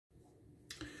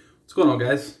What's going on,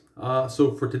 guys?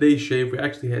 So for today's shave, we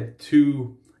actually had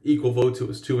two equal votes. It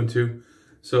was 2 and 2.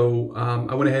 So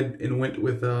I went ahead and went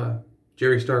with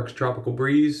Jerry Stark's Tropical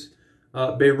Breeze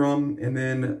Bay Rum, and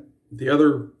then the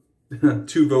other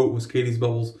 2 vote was Catie's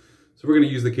Bubbles. So we're going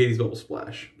to use the Catie's Bubble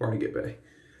Splash Barnegat Bay,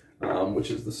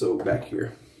 which is the soap back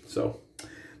here. So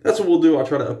that's what we'll do. I'll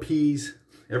try to appease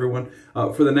everyone.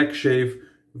 For the next shave,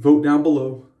 vote down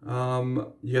below.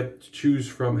 You have to choose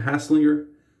from Hasslinger.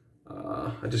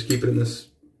 I just keep it in this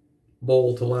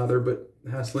bowl to lather, but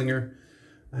Hasslinger.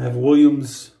 I have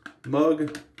Williams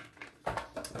mug,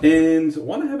 and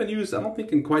one I haven't used, I don't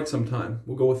think, in quite some time.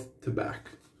 We'll go with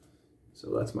tobacco.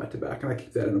 So that's my tobacco, and I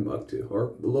keep that in a mug too,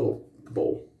 or a little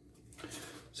bowl.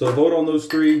 So vote on those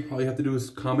 3. All you have to do is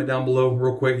comment down below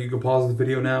real quick. You can pause the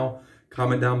video now,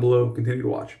 comment down below, continue to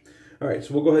watch. All right,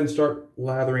 so we'll go ahead and start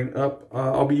lathering up.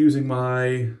 I'll be using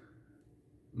my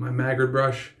Maggard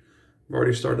brush. I've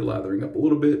already started lathering up a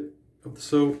little bit of the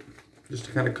soap, just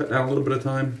to kind of cut down a little bit of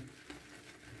time.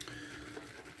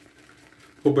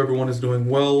 Hope everyone is doing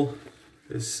well,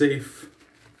 is safe.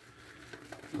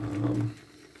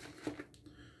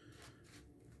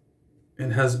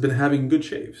 And has been having good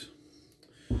shaves.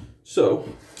 So,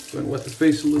 I'm going to wet the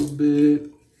face a little bit.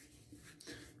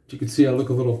 As you can see, I look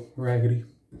a little raggedy.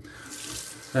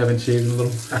 I haven't shaved in a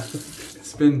little while.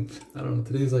 It's been, I don't know,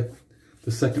 today's like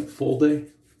the 2nd full day.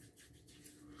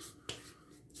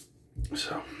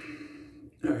 So,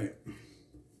 all right.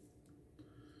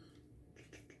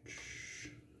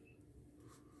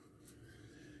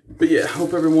 But yeah,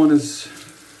 hope everyone has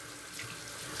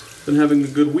been having a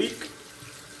good week.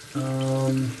 Like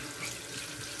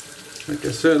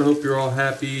I said, I hope you're all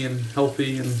happy and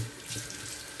healthy and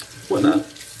whatnot.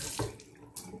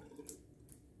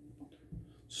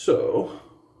 So,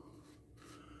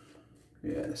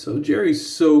 yeah, so Jerry's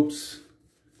soaps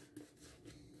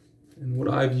and what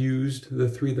I've used, the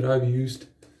 3 that I've used,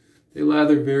 they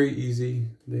lather very easy.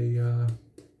 They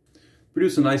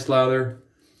produce a nice lather.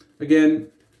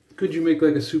 Again, could you make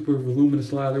like a super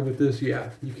voluminous lather with this? Yeah,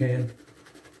 you can.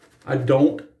 I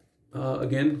don't,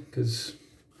 again, because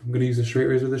I'm going to use a straight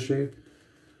razor this shave.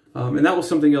 And that was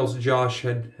something else Josh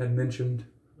had mentioned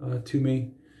to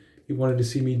me. He wanted to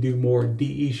see me do more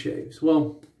DE shaves.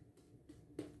 Well,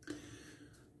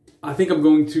 I think I'm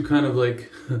going to kind of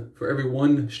like, for every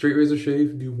 1 straight razor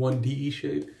shave, do 1 DE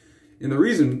shave. And the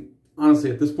reason, honestly,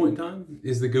 at this point in time,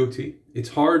 is the goatee. It's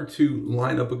hard to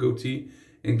line up a goatee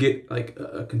and get like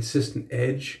a consistent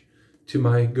edge to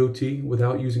my goatee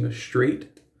without using a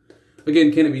straight.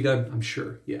 Again, can it be done? I'm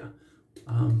sure, yeah.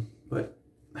 But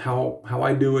how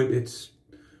I do it, it's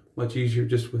much easier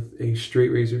just with a straight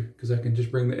razor, because I can just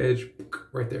bring the edge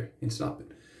right there and stop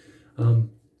it.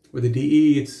 With a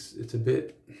DE, it's a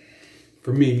bit,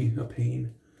 for me, a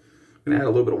pain. I'm gonna add a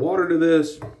little bit of water to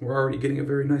this. We're already getting a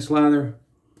very nice lather.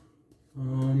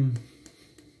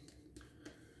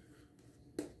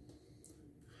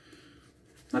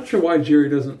 Not sure why Jerry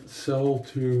doesn't sell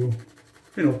to,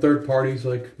 you know, third parties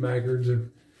like Maggard's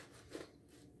or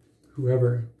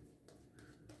whoever.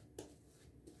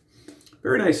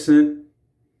 Very nice scent.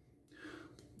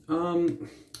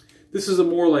 This is a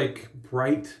more like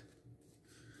bright,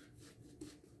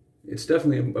 it's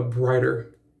definitely a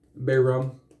brighter bay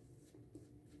rum.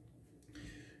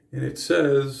 And it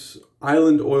says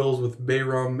island oils with bay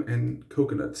rum and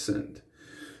coconut scent.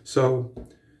 So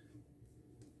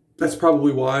that's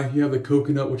probably why you have the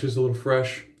coconut, which is a little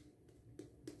fresh.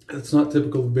 It's not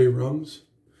typical of bay rums.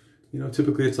 You know,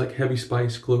 typically it's like heavy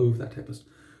spice, clove, that type of stuff.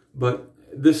 But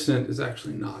this scent is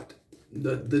actually not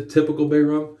the typical bay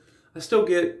rum. I still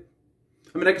get,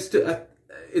 I mean, I can still,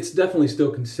 it's definitely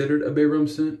still considered a bay rum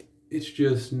scent. It's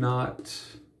just not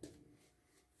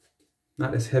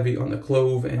as heavy on the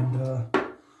clove and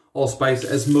allspice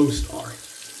as most are.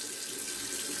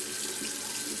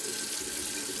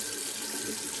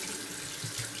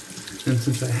 And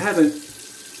since I haven't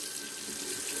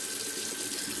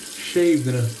shaved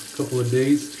in a couple of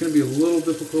days, it's going to be a little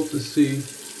difficult to see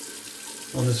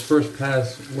on this first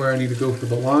pass where I need to go for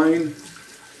the line.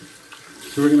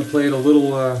 So we're going to play it a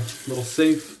little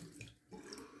safe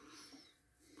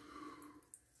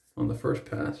on the first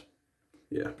pass.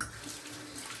 Yeah.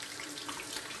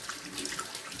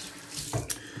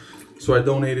 So I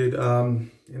donated, and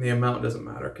the amount doesn't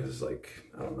matter, because it's like,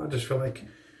 I don't know, I just feel like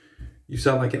you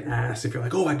sound like an ass if you're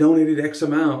like, oh, I donated X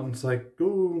amount. And it's like,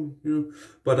 oh, you know.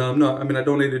 But no, I mean, I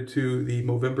donated to the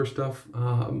Movember stuff,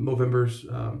 Movember's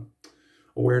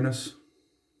awareness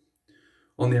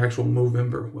on the actual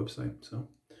Movember website. So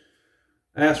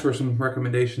I asked for some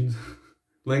recommendations.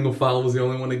 Langophile was the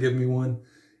only one to give me one,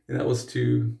 and that was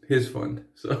to his fund.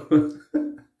 So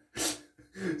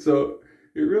So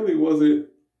it really wasn't.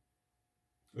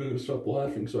 I'm gonna stop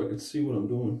laughing so I can see what I'm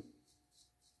doing.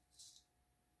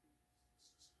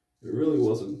 It really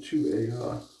wasn't too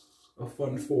a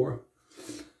fun for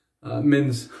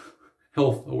men's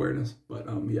health awareness, but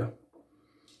yeah.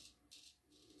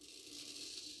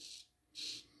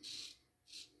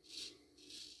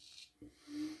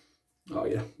 Oh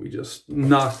yeah, we just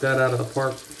knocked that out of the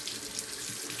park.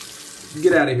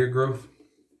 Get out of here, growth.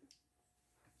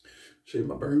 Shave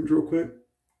my burns real quick.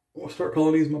 I'll start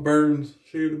calling these my burns.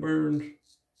 Shave the burns.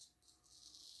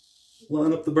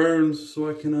 Line up the burns so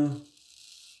I can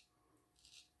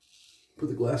put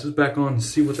the glasses back on and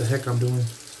see what the heck I'm doing.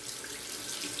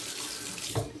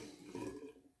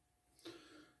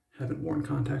 Haven't worn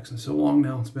contacts in so long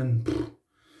now. It's been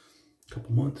a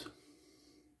couple months.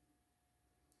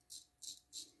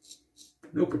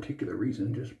 No particular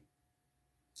reason, just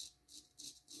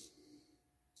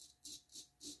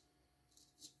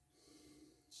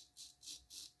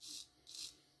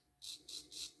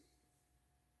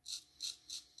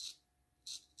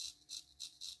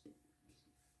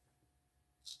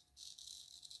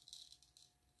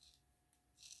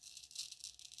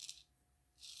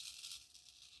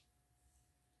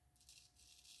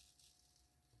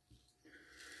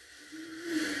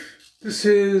this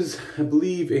is, I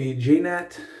believe, a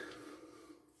JNat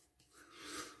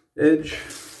edge.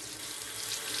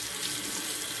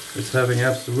 It's having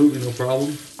absolutely no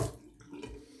problem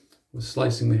with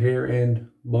slicing the hair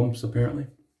and bumps, apparently.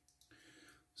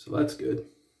 So that's good.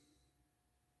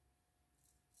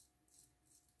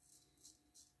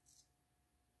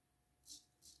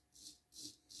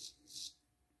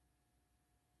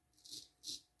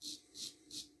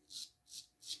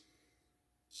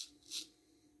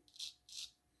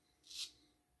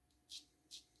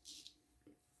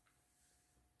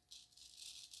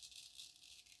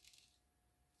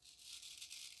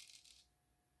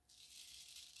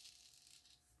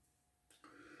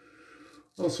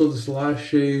 Also, this last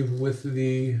shave with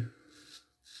the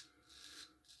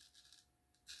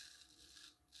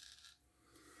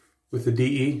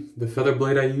DE, the feather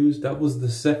blade I used, that was the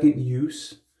second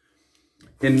use.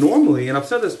 And normally, and I've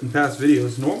said this in past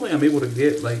videos, normally I'm able to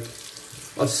get like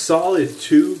a solid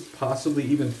 2, possibly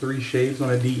even 3 shaves on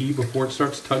a DE before it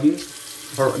starts tugging.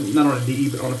 Or not on a DE,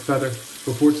 but on a feather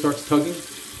before it starts tugging.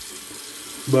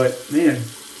 But man,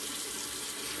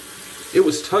 it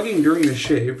was tugging during the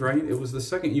shave, right? It was the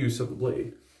second use of the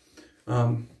blade.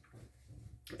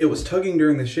 It was tugging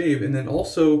during the shave, and then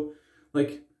also,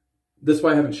 like, that's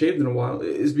why I haven't shaved in a while,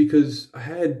 is because I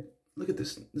had, look at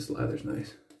this, this lather's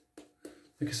nice.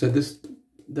 Like I said, this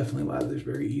definitely lathers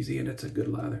very easy, and it's a good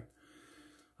lather.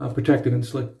 Protected and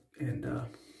slick, and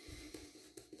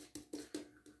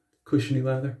cushiony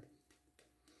lather.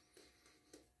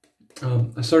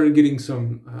 I started getting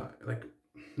some, like,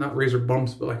 not razor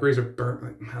bumps, but like razor burnt.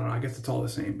 Like, I don't know, I guess it's all the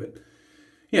same. But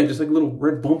yeah, just like little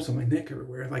red bumps on my neck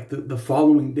everywhere. Like the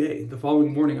following day, the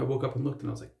following morning, I woke up and looked and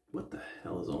I was like, what the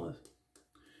hell is all this?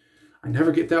 I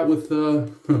never get that with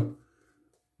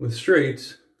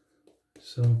straights.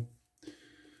 So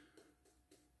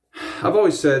I've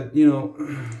always said, you know,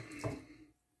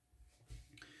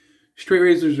 straight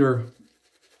razors are,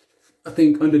 I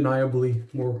think, undeniably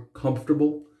more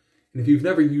comfortable. And if you've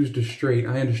never used a straight,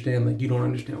 I understand, like, you don't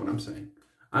understand what I'm saying.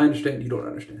 I understand you don't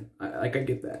understand. I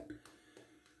get that.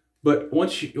 But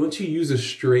once you use a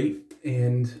straight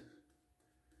and,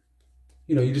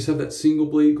 you know, you just have that single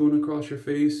blade going across your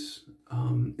face.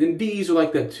 And DEs are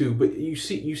like that too, but you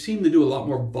seem to do a lot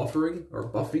more buffering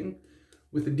or buffing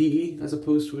with a DE as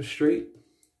opposed to a straight.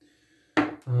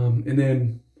 And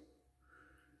then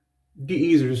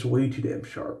DEs are just way too damn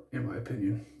sharp, in my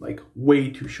opinion. Like, way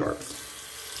too sharp.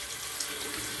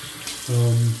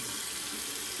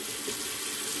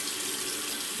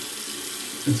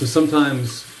 And so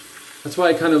sometimes, that's why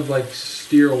I kind of like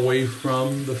steer away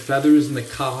from the feathers and the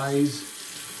kais,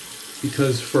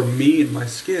 because for me and my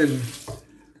skin,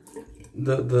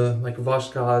 the like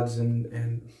Vashgads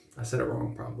and I said it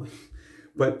wrong probably,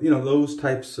 but you know, those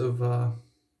types of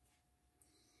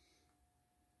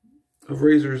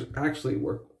razors actually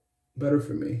work better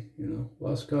for me. You know,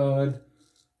 Vashgad.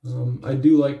 I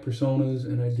do like Personas,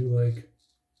 and I do like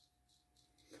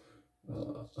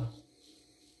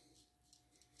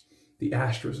the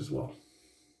Astras as well.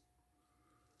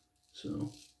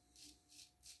 So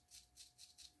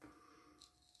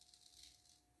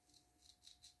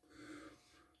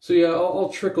yeah, I'll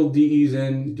trickle DEs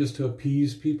in just to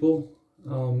appease people,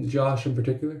 Josh in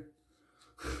particular.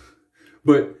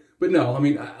 but no, I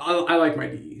mean, I like my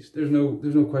DEs. There's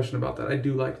no question about that. I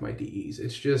do like my DEs.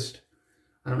 It's just,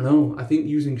 I don't know. I think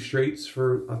using straights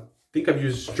for think I've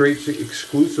used straights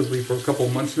exclusively for a couple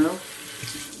months now.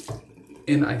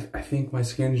 And I think my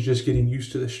skin is just getting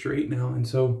used to the straight now. And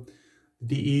so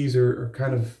the DEs are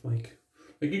kind of like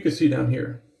you can see down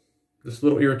here, this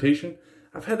little irritation.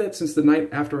 I've had that since the night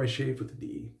after I shaved with the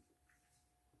DE.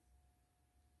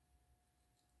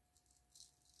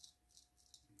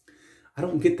 I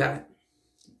don't get that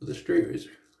with a straight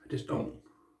razor. I just don't.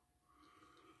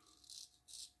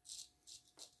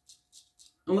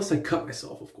 Unless I cut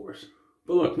myself, of course.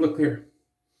 But look here.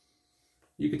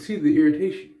 You can see the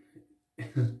irritation.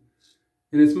 And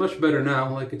it's much better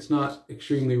now. Like, it's not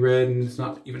extremely red and it's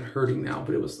not even hurting now,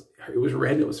 but it was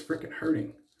red, it was freaking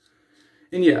hurting.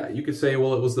 And yeah, you could say,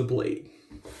 well, it was the blade,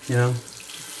 you know?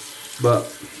 But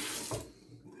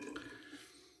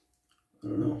I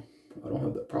don't know. I don't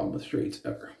have that problem with straights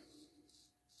ever.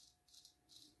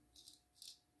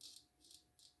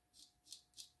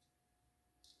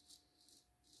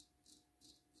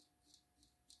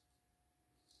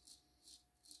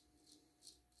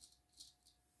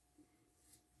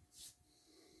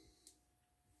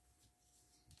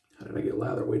 How did I get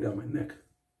lather way down my neck?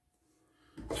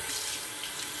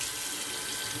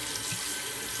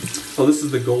 Oh, this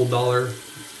is the gold dollar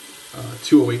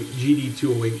 208, GD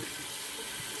 208.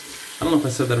 I don't know if I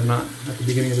said that or not at the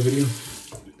beginning of the video.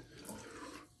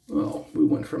 Well, we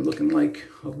went from looking like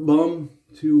a bum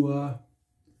to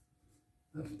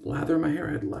lather in my hair.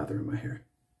 I had lather in my hair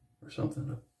or something,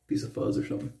 a piece of fuzz or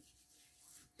something.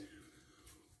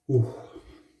 Ooh.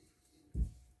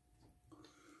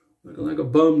 Looking like a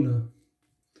bum to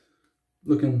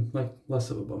looking like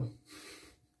less of a bum.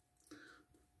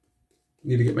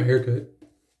 Need to get my hair cut,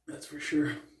 that's for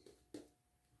sure.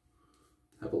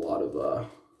 Have a lot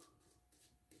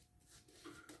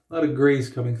of grays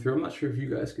coming through. I'm not sure if you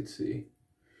guys could see,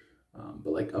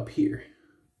 but like up here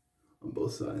on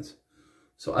both sides.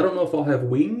 So I don't know if I'll have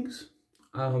wings.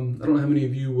 I don't know how many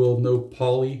of you will know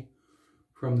Polly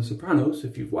from The Sopranos.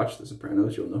 If you've watched The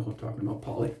Sopranos, you'll know who I'm talking about,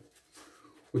 Polly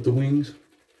with the wings.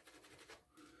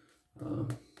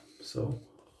 So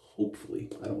hopefully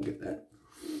I don't get that.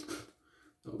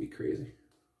 That would be crazy.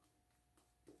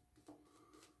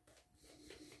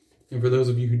 And for those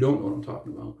of you who don't know what I'm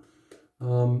talking about,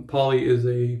 Polly is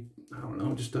I don't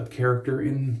know, just a character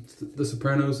in The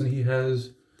Sopranos, and he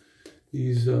has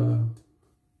these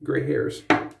gray hairs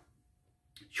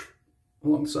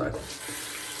along the side.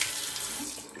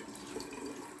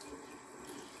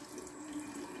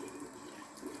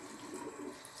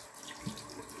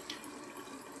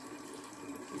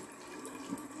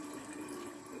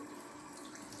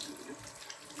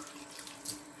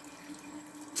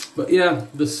 But yeah,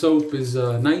 the soap is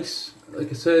nice. Like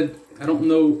I said, I don't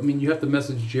know. I mean, you have to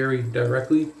message Jerry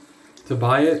directly to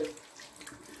buy it.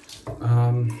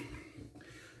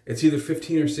 It's either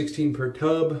 15 or 16 per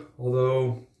tub.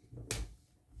 Although,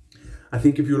 I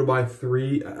think if you were to buy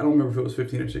 3, I don't remember if it was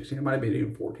 15 or 16. It might have been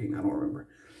even 14. I don't remember.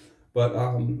 But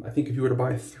I think if you were to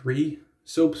buy 3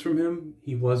 soaps from him,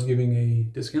 he was giving a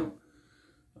discount,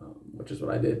 which is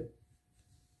what I did.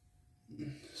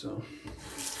 So.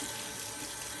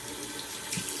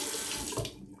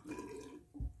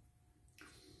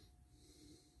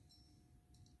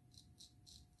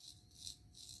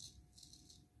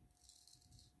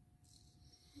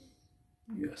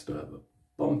 Yeah, I still have a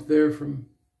bump there from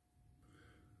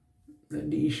that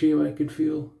D shave I could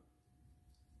feel.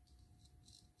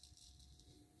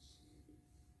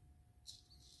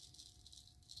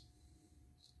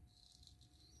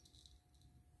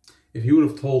 If you would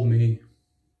have told me,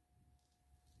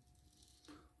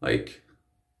 like,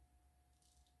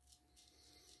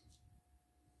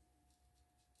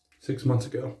 6 months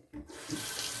ago,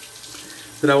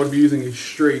 that I would be using a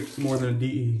straight more than a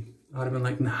DE, I'd have been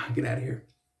like, nah, get out of here.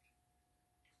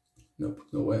 Nope,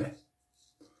 no way.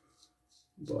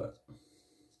 But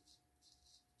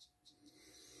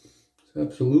it's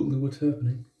absolutely what's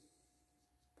happening.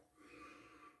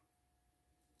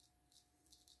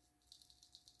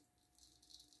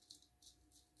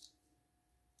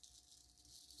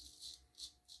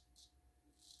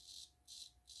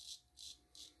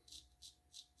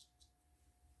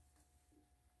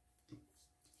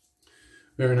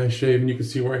 Very nice shave, and you can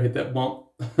see where I hit that bump.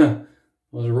 I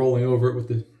was rolling over it with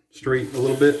the straight a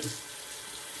little bit.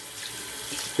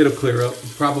 It'll clear up.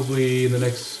 Probably in the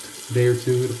next day or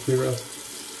two, it'll clear up.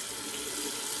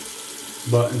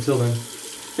 But until then,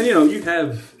 and you know,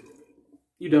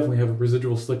 you definitely have a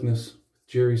residual slickness with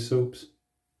Jerry's soaps.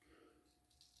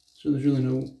 So there's really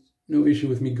no issue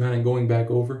with me kind of going back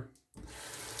over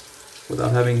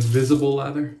without having visible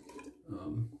lather.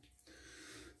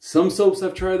 Some soaps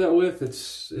I've tried that with,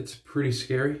 it's pretty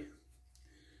scary.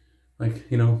 Like,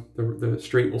 you know, the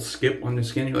straight will skip on your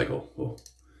skin. You're like, oh, oh,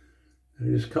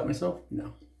 did I just cut myself?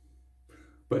 No.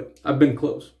 But I've been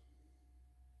close.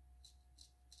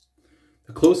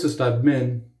 The closest I've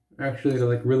been, actually, to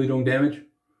like really doing damage,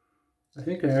 I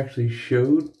think I actually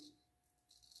showed.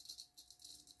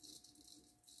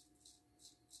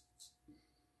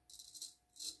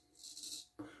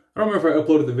 I don't remember if I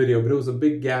uploaded the video, but it was a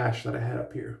big gash that I had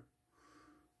up here.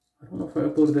 I don't know if I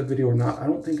uploaded that video or not. I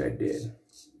don't think I did,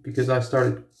 because I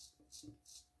started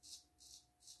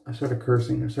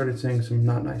cursing. I started saying some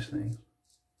not nice things.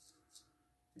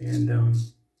 And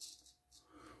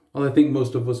well, I think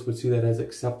most of us would see that as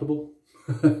acceptable.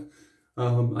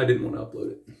 I didn't want to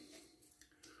upload it.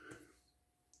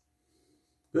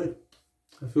 Good.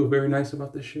 I feel very nice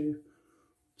about this shave.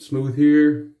 Smooth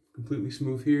here, completely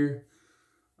smooth here.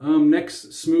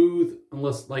 Next, smooth,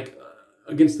 unless like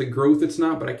against the growth it's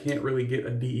not, but I can't really get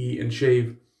a DE and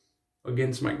shave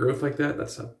against my growth like that.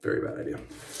 That's a very bad idea.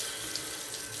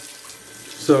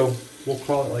 So we'll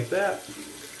call it like that.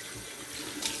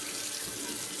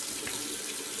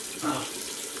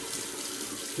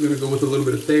 I'm gonna go with a little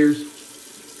bit of Thayer's.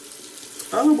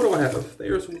 What do I have?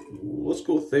 Thayer's. Let's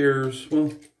go with Thayer's.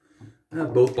 Well, I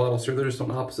have both bottles here. They're just on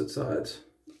opposite sides.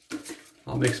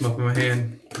 I'll mix them up in my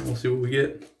hand and we'll see what we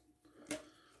get.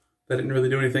 That didn't really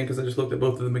do anything because I just looked at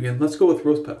both of them again. Let's go with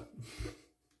rose pep.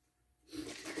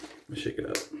 Let me shake it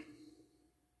up.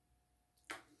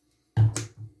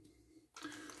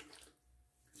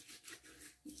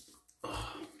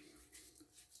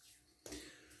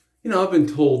 You know, I've been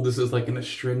told this is like an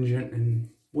astringent and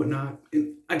whatnot.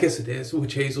 And I guess it is.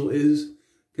 Witch hazel is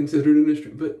considered an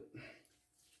astringent, but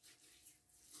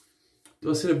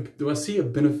do I see a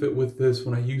benefit with this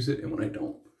when I use it and when I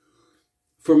don't?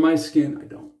 For my skin, I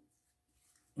don't.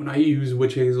 When I use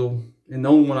witch hazel, and the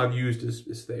only one I've used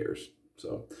is Thayer's.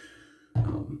 So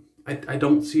I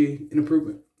don't see an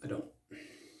improvement. I don't.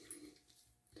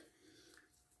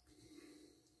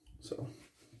 So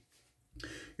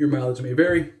your mileage may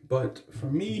vary, but for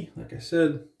me, like I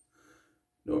said,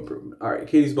 no improvement. All right,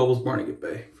 Catie's Bubbles Barnegat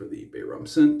Bay for the Bay Rum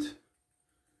scent.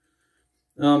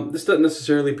 This doesn't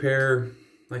necessarily pair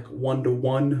like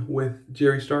 1-to-1 with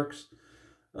Jerry Stark's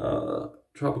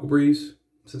Tropical Breeze,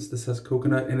 since this has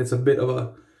coconut and it's a bit of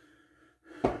a,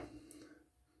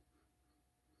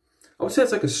 I would say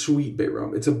it's like a sweet bay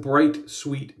rum. It's a bright,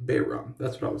 sweet bay rum.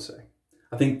 That's what I would say.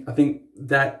 I think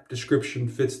that description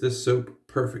fits this soap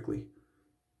perfectly.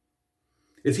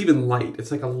 It's even light.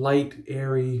 It's like a light,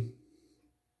 airy,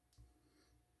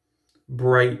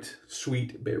 bright,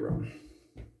 sweet bay rum.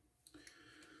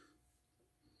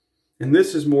 And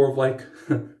this is more of like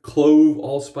clove,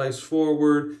 allspice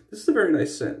forward. This is a very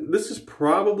nice scent. This is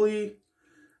probably,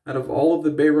 out of all of the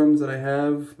bay rums that I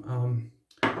have,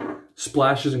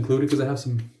 splashes included, because I have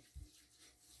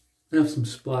some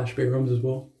splash bay rums as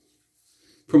well,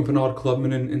 from Penard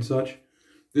Clubman and such.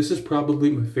 This is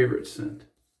probably my favorite scent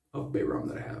of bay rum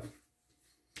that I have.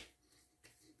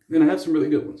 And I have some really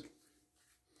good ones.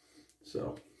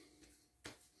 So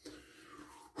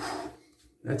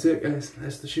that's it, guys.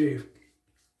 That's the shave.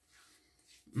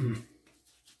 You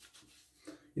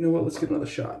know what? Let's get another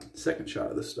shot. Second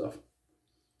shot of this stuff.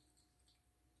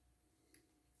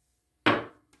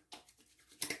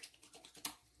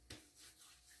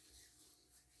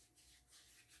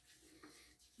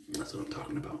 That's what I'm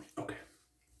talking about. Okay.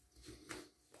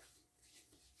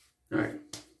 All right.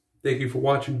 Thank you for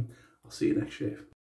watching. I'll see you next shave.